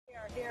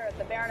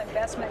the Barron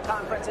Investment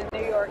Conference in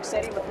New York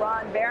City with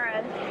Ron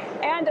Barron.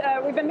 And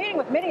we've been meeting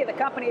with many of the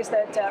companies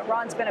that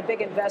Ron's been a big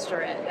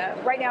investor in.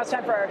 Right now it's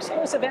time for our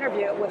exclusive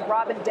interview with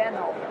Robyn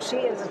Denholm. She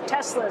is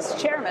Tesla's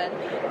chairman.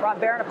 Ron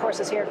Barron, of course,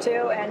 is here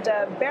too. And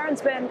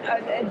Barron's been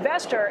an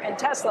investor in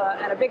Tesla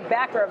and a big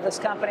backer of this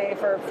company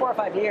for 4 or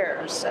 5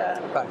 years.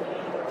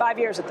 5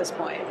 years at this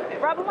point.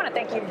 Rob, I want to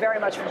thank you very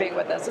much for being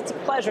with us. It's a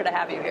pleasure to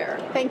have you here.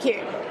 Thank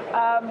you.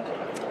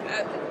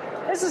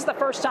 This is the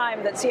first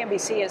time that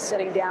CNBC is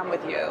sitting down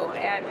with you,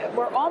 and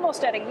we're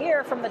almost at a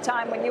year from the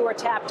time when you were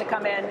tapped to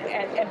come in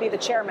and be the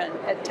chairman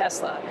at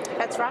Tesla.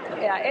 That's right.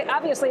 Yeah,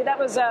 obviously that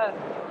was a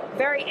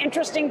very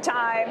interesting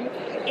time.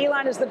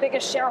 Elon is the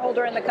biggest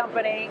shareholder in the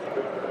company.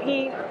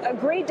 He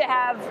agreed to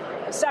have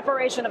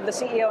separation of the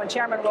CEO and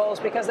chairman roles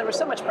because there was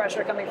so much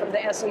pressure coming from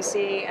the SEC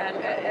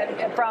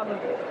and from,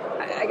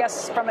 I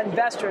guess, from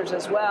investors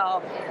as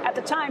well. At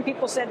the time,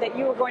 people said that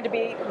you were going to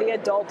be the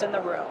adult in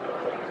the room.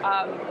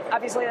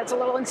 Obviously, that's a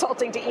little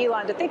insulting to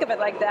Elon to think of it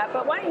like that,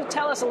 but why don't you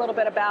tell us a little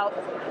bit about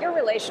your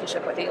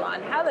relationship with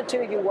Elon, how the two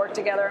of you work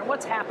together, and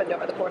what's happened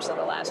over the course of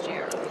the last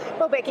year?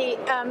 Well, Becky,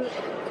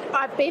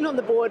 I've been on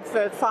the board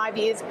for 5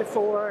 years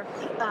before,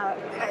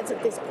 as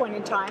of this point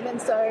in time,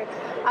 and so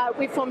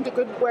we formed a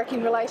good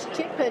working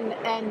relationship,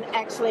 and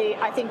actually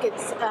I think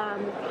it's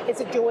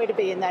a joy to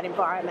be in that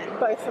environment,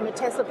 both from a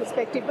Tesla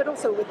perspective, but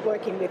also with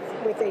working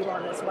with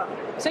Elon as well.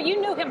 So you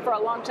knew him for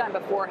a long time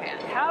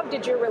beforehand. How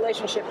did your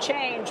relationship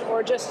change,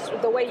 or just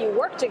the way you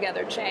work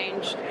together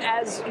change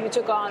as you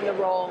took on the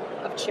role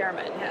of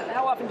chairman?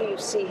 How often do you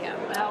see him?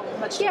 How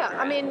much? Yeah,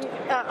 I mean,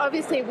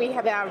 obviously we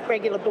have our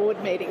regular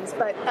board meetings,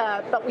 but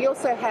we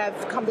also have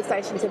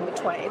conversations in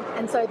between,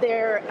 and so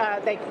they're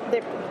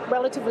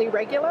relatively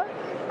regular.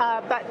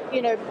 But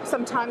you know,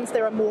 sometimes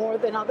there are more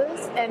than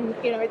others, and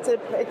you know, it's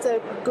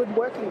a good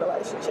working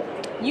relationship.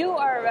 You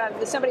are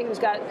somebody who's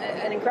got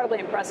an incredibly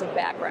impressive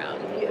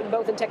background,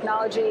 both in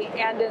technology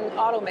and in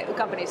auto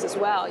companies as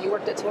well. You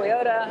worked at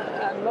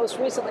Toyota, most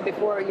recently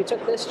before you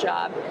took this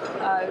job.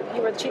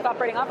 You were the chief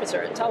operating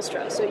officer at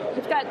Telstra, so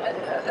you've got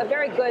a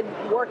very good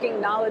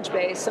working knowledge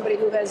base. Somebody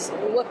who has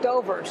looked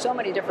over so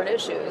many different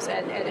issues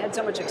and had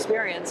so much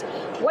experience.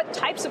 What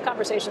types of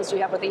conversations do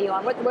you have with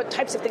Elon? What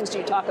types of things do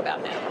you talk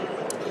about now?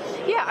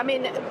 Yeah, I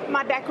mean,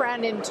 my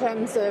background in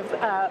terms of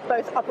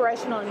both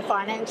operational and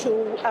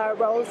financial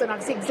roles, and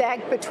I've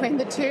zigzagged between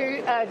the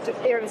two,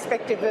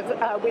 irrespective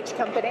of which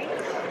company.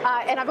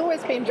 And I've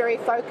always been very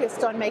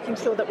focused on making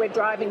sure that we're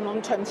driving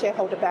long-term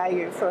shareholder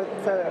value for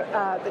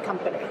the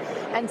company.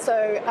 And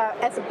so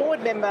as a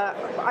board member,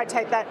 I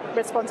take that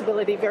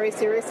responsibility very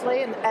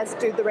seriously, and as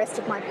do the rest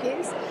of my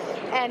peers.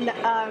 And,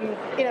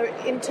 you know,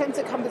 in terms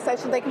of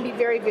conversations, they can be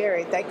very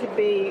varied. They could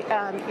be,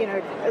 you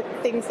know,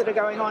 things that are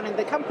going on in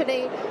the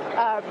company,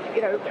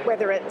 you know,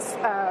 whether it's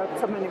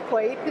from an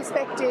employee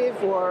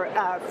perspective or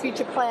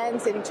future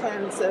plans in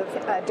terms of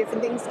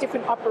different things,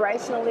 different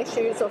operational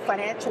issues or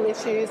financial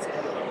issues.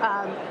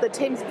 The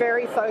team's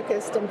very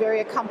focused and very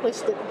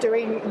accomplished at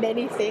doing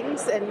many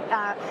things, and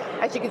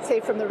as you can see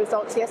from the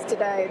results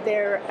yesterday,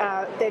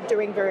 they're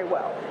doing very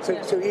well.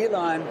 So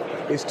Elon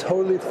is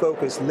totally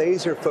focused,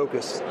 laser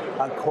focused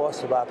on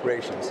cost of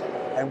operations,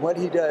 and what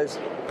he does,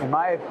 in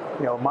my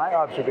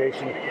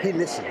observation, he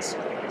listens.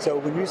 So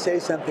when you say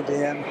something to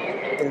him,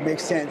 it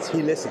makes sense.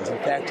 He listens. In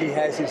fact, he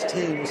has his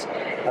teams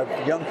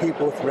of young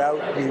people throughout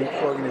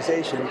the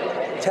organization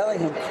telling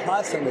him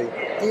constantly,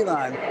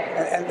 Elon,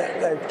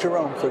 and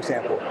Jerome, for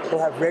example, will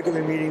have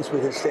regular meetings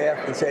with his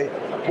staff and say,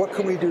 what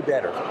can we do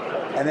better?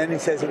 And then he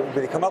says, when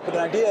they come up with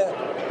an idea,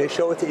 they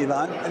show it to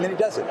Elon, and then he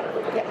does it.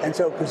 Yeah. And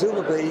so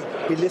presumably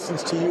he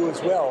listens to you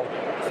as well,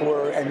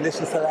 and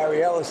listens to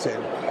Larry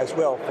Ellison as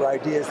well for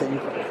ideas that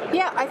you.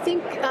 Yeah, I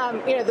think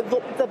you know,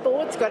 the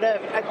board's got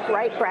a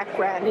great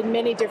background in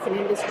many different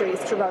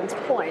industries, to Ron's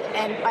point,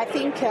 and I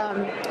think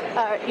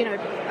you know,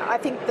 I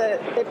think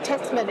the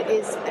testament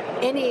is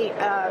any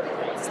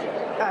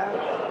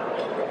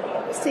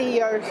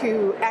CEO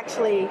who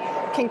actually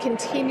can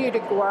continue to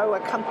grow a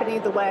company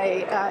the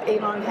way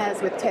Elon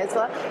has with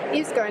Tesla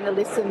is going to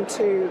listen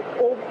to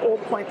all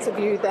points of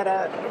view that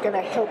are going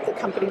to help the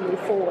company move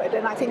forward.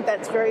 And I think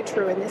that's very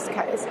true in this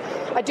case.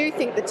 I do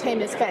think the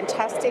team is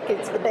fantastic.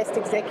 It's the best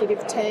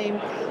executive team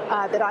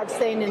that I've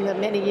seen in the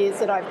many years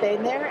that I've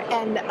been there.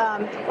 And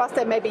whilst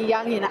they may be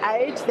young in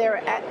age,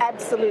 they're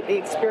absolutely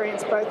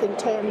experienced both in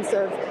terms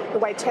of the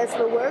way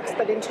Tesla works,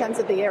 but in terms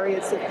of the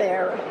areas that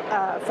they're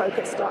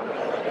focused on.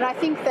 And I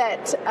think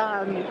that,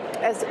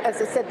 as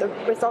I said, the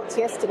results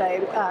yesterday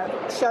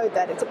showed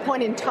that it's a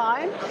point in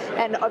time,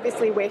 and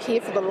obviously we're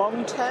here for the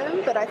long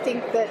term, but I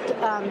think that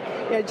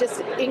you know,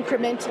 just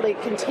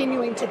incrementally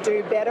continuing to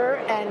do better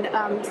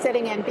and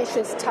setting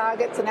ambitious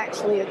targets and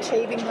actually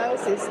achieving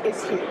those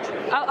is huge.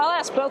 I'll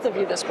ask both of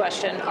you this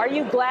question. Are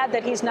you glad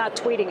that he's not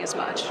tweeting as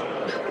much?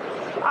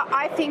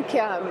 I think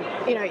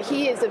you know,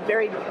 he is a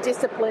very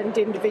disciplined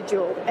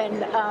individual, and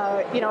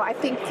you know, I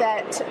think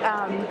that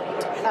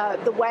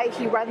the way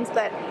he runs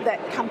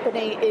that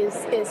company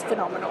is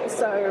phenomenal.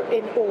 So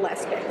in all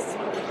aspects.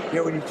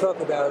 when you talk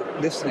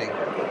about listening,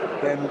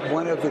 then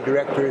one of the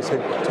directors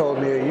had told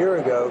me a year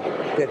ago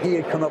that he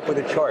had come up with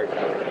a chart.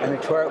 And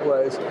the chart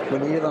was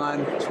when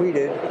Elon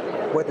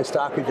tweeted what the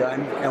stock had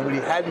done, and when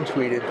he hadn't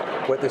tweeted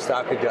what the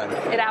stock had done.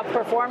 It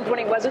outperformed when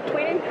he wasn't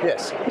tweeting?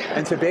 Yes.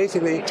 And so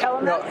basically, tell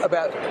him that?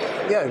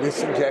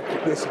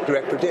 This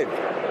director did.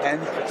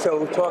 And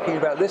so talking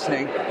about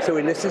listening, so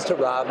he listens to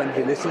Robyn,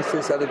 he listens to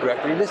this other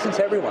director, he listens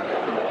to everyone.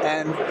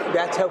 And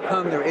that's how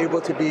come they're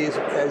able to be as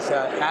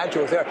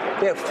agile as they are.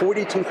 They have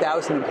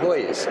 42,000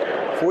 employees.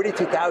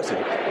 42,000.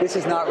 This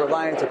is not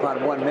reliant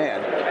upon one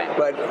man,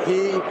 but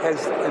he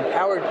has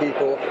empowered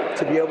people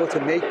to be able to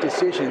make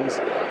decisions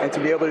and to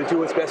be able to do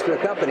what's best for the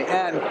company.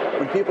 And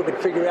when people can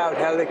figure out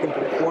how they can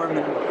perform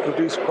and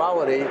produce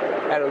quality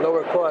at a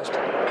lower cost,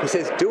 he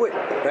says, do it.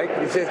 Right?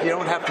 He says you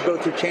don't have to go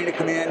through chain of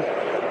command.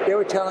 They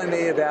were telling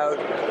me about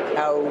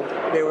how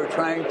they were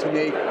trying to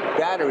make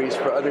batteries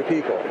for other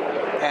people,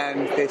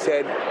 and they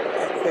said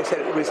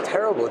it was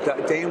terrible.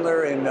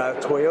 Daimler and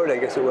Toyota, I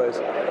guess it was.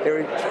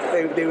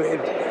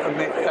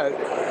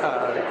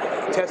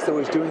 Tesla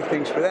was doing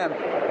things for them,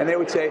 and they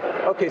would say,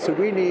 okay, so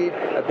we need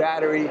a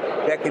battery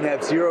that can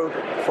have zero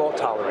fault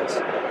tolerance.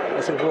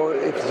 I said, well,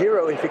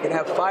 if it can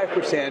have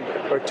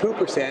 5% or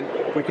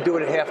 2%, we could do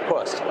it at half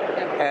cost.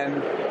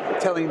 And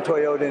telling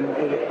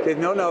Toyota,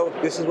 and no,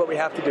 this is what we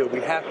have to do.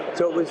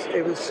 So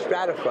it was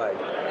stratified.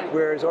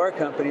 Whereas our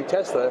company,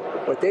 Tesla,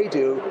 what they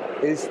do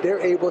is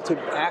they're able to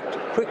act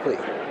quickly.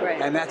 Right.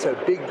 And that's a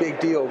big, big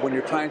deal when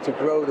you're trying to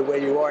grow the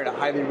way you are in a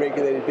highly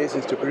regulated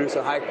business to produce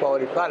a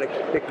high-quality product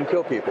that can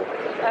kill people.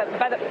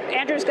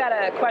 Andrew's got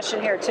a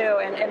question here, too.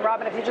 And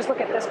Robyn, if you just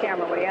look at this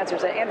camera when he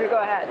answers it. Andrew, go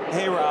ahead.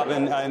 Hey,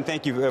 Robyn, and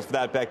thank you for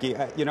that, Becky.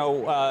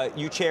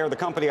 You chair the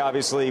company,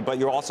 obviously, but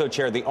you also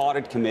chair the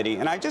audit committee.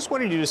 And I just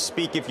wanted you to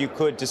speak, if you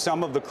could, to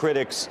some of the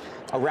critics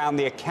around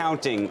the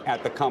accounting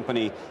at the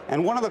company.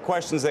 And one of the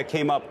questions that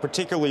came up,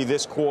 particularly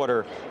this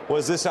quarter,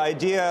 was this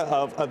idea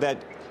of that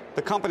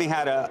the company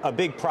had a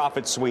big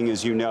profit swing,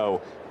 as you know,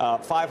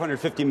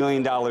 $550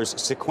 million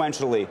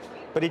sequentially,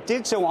 but it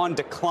did so on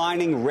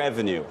declining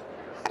revenue.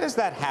 How does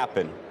that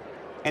happen?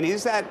 And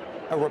is that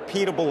a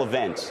repeatable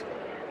event?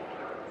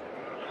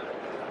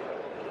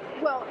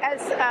 Well,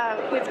 as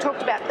we've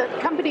talked about, the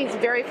company is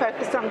very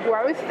focused on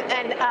growth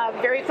and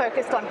very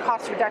focused on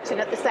cost reduction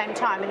at the same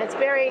time. And it's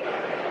very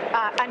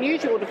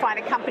unusual to find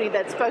a company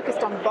that's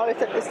focused on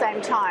both at the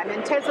same time.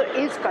 And Tesla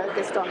is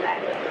focused on that.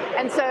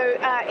 And so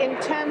in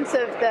terms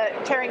of the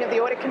chairing of the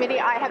audit committee,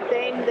 I have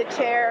been the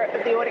chair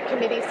of the audit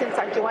committee since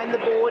I joined the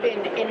board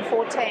in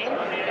 14.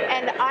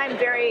 And I'm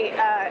very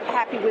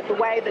happy with the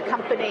way the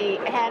company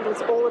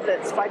handles all of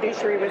its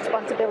fiduciary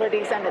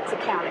responsibilities and its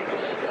accounting.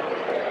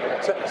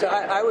 So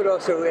I would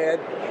also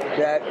add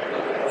that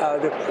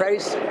the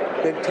price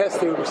that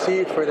Tesla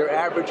received for their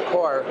average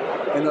car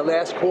in the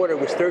last quarter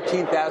was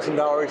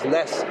 $13,000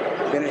 less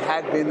than it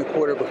had been the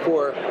quarter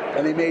before,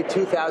 and they made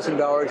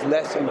 $2,000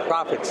 less in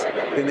profits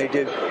than they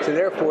did. So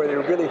therefore,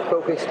 they're really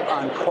focused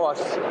on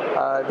costs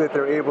that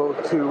they're able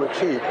to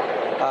achieve.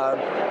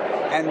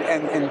 And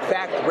in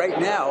fact, right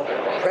now,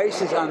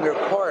 prices on their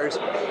cars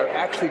are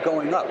actually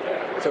going up.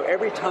 So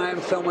every time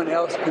someone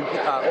else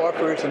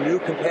offers a new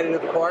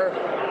competitive car,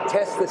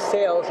 Tesla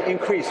sales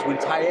increase. When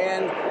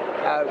Taycan,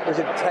 was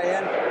it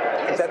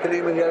Taycan? Is that the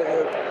name of the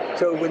other?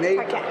 So when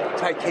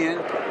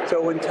Taycan.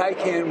 So when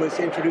Taycan was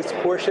introduced to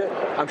Porsche,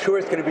 I'm sure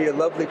it's going to be a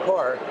lovely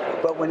car.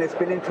 But when it's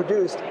been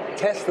introduced,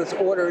 Tesla's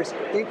orders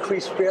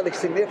increased fairly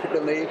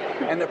significantly,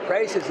 and the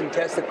prices in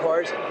Tesla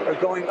cars are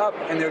going up,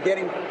 and they're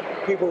getting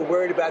people were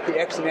worried about the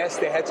X and S.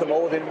 They had some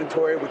old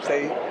inventory, which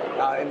they,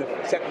 in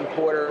the second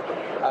quarter,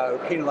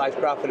 penalized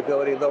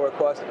profitability, lower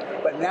cost.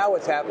 But now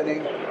what's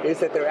happening is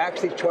that they're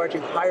actually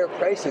charging higher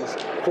prices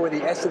for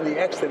the S and the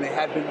X than they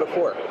had been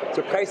before.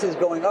 So prices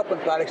going up on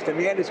products,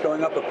 demand is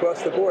going up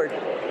across the board,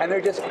 and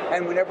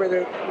and whenever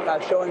they're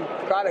showing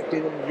product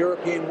in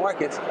European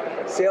markets,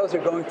 sales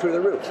are going through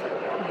the roof.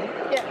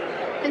 Yeah.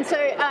 And so,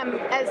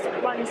 as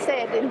Ron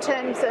said, in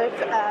terms of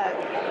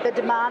the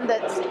demand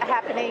that's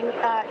happening,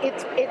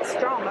 it's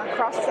strong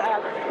across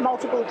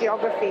multiple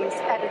geographies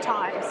at a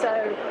time. So,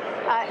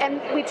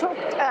 and we talked,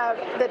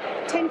 the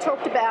team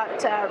talked about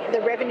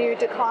the revenue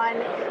decline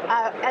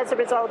as a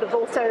result of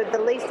also the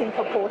leasing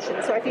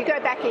proportion. So if you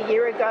go back a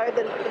year ago,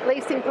 the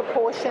leasing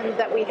proportion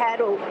that we had,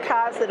 or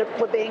cars that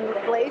were being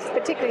leased,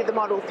 particularly the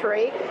Model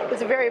 3,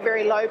 was a very,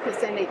 very low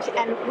percentage.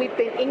 And we've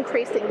been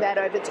increasing that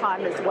over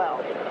time as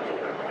well.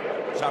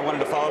 So I wanted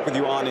to follow up with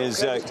you on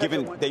is,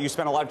 given that you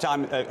spent a lot of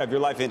time of your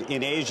life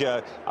in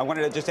Asia, I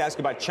wanted to just ask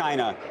about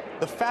China.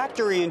 The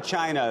factory in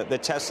China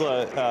that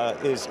Tesla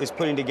is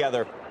putting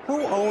together,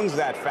 who owns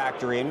that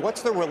factory, and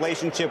what's the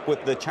relationship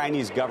with the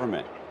Chinese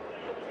government?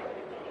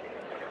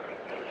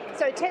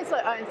 So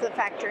Tesla owns the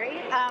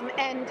factory,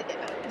 and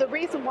the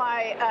reason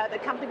why the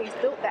company's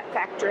built that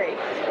factory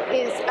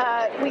is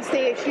we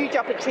see a huge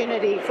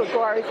opportunity for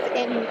growth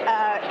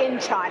in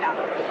China.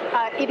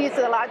 It is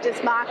the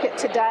largest market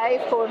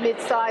today for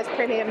mid-sized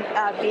premium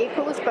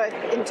vehicles, both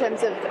in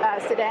terms of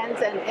sedans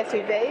and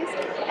SUVs.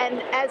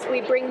 And as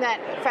we bring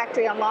that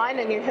factory online,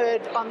 and you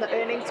heard on the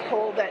earnings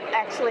call that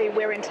actually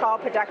we're in trial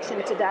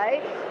production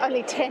today,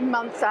 only 10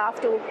 months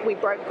after we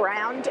broke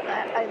ground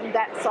in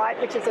that site,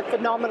 which is a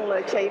phenomenal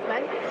achievement.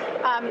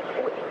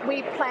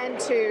 We plan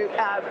to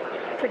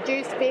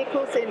produce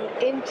vehicles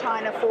in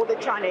China for the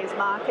Chinese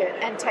market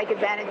and take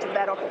advantage of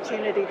that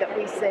opportunity that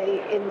we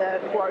see in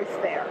the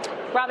growth there.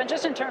 Robyn,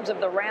 just in terms of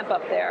the ramp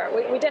up there,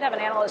 we did have an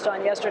analyst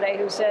on yesterday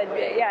who said,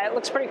 yeah, it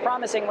looks pretty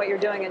promising what you're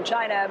doing in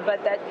China,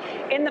 but that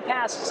in the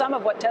past, some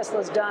of what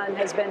Tesla's done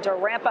has been to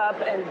ramp up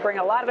and bring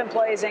a lot of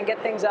employees in,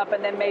 get things up,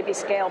 and then maybe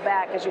scale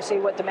back as you see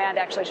what demand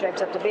actually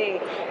shapes up to be.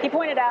 He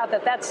pointed out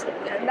that that's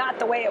not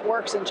the way it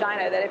works in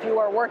China, that if you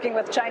are working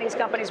with Chinese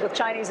companies with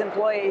Chinese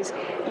employees,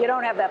 you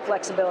don't have that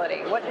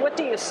flexibility. What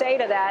do you say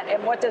to that,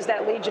 and what does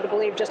that lead you to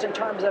believe just in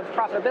terms of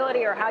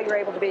profitability or how you're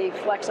able to be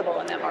flexible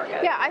in that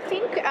market? Yeah, I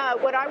think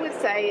what I would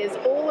say is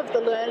all of the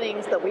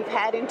learnings that we've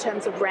had in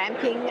terms of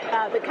ramping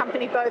the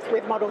company, both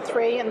with Model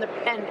 3 and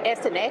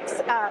S and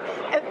X,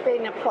 have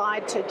been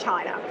applied to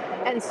China.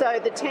 And so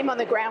the team on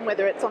the ground,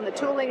 whether it's on the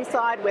tooling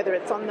side, whether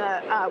it's on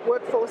the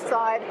workforce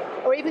side,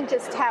 or even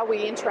just how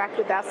we interact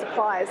with our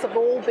suppliers, have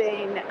all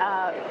been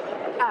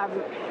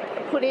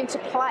put into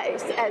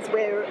place as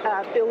we're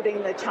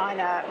building the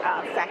China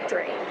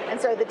factory. And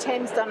so the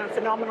team's done a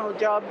phenomenal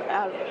job.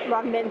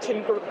 Ron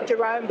mentioned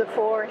Jerome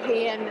before.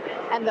 He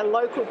and the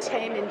local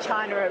team in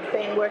China have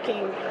been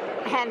working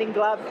hand in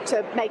glove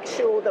to make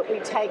sure that we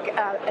take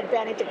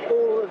advantage of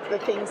all of the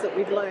things that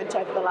we've learned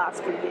over the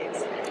last few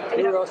years.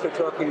 We were also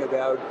talking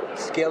about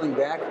scaling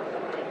back.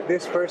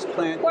 This first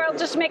plant... Well,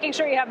 just making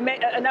sure you have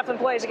enough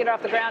employees to get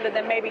off the ground and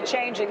then maybe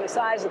changing the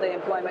size of the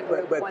employment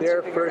group But once their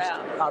you figure it first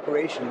out.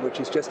 operation, which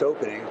is just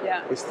opening,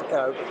 is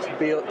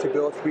to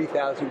build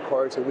 3,000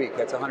 cars a week.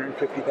 That's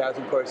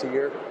 150,000 cars a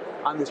year.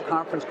 On this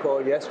conference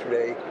call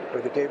yesterday,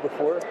 or the day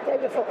before? Day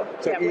before,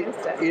 so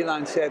Wednesday.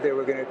 Elon said they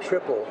were going to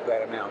triple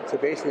that amount. So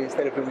basically,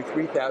 instead of doing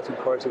 3,000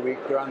 cars a week,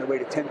 they're on the way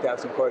to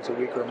 10,000 cars a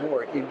week or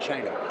more in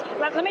China.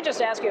 Let me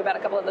just ask you about a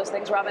couple of those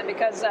things, Robyn,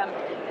 because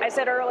I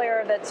said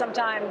earlier that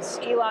sometimes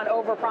Elon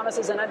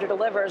overpromises and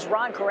underdelivers.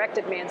 Ron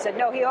corrected me and said,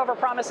 no, he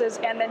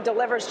overpromises and then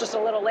delivers just a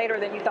little later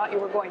than you thought you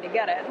were going to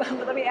get it.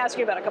 Let me ask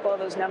you about a couple of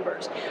those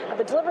numbers.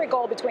 The delivery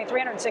goal between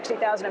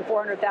 360,000 and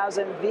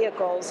 400,000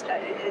 vehicles,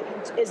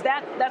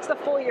 that's the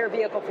full year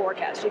vehicle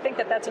forecast. Do you think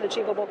that that's an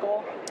achievable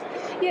goal?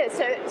 Yeah,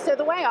 so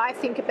the way I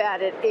think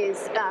about it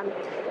is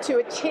to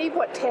achieve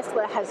what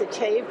Tesla has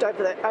achieved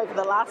over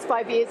the last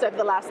 5 years, over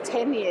the last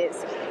 10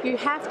 years, you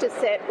have to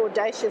set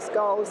audacious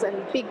goals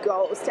and big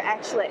goals to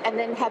actually, and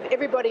then have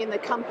everybody in the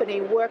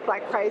company work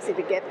like crazy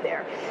to get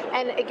there.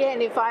 And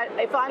again, if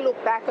I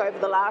look back over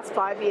the last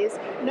 5 years,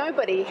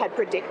 nobody had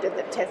predicted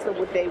that Tesla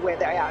would be where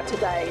they are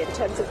today in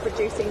terms of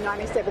producing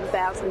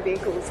 97,000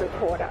 vehicles a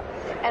quarter,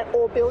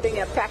 or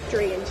building a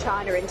factory in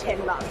China in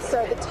 10 months.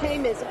 So the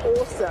team is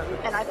awesome,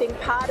 and I think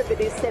part of it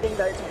is setting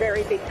those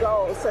very big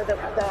goals so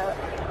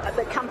that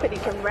the company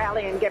can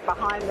rally and get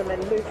behind them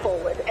and move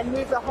forward and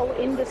move the whole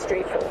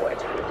industry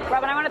forward.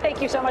 Robyn, I want to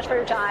thank you so much for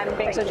your time and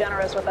being so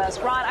generous with us.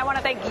 Ron, I want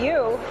to thank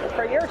you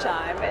for your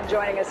time and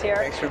joining us here.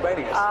 Thanks for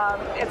inviting us.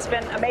 It's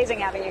been amazing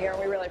having you here, and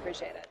we really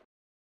appreciate it.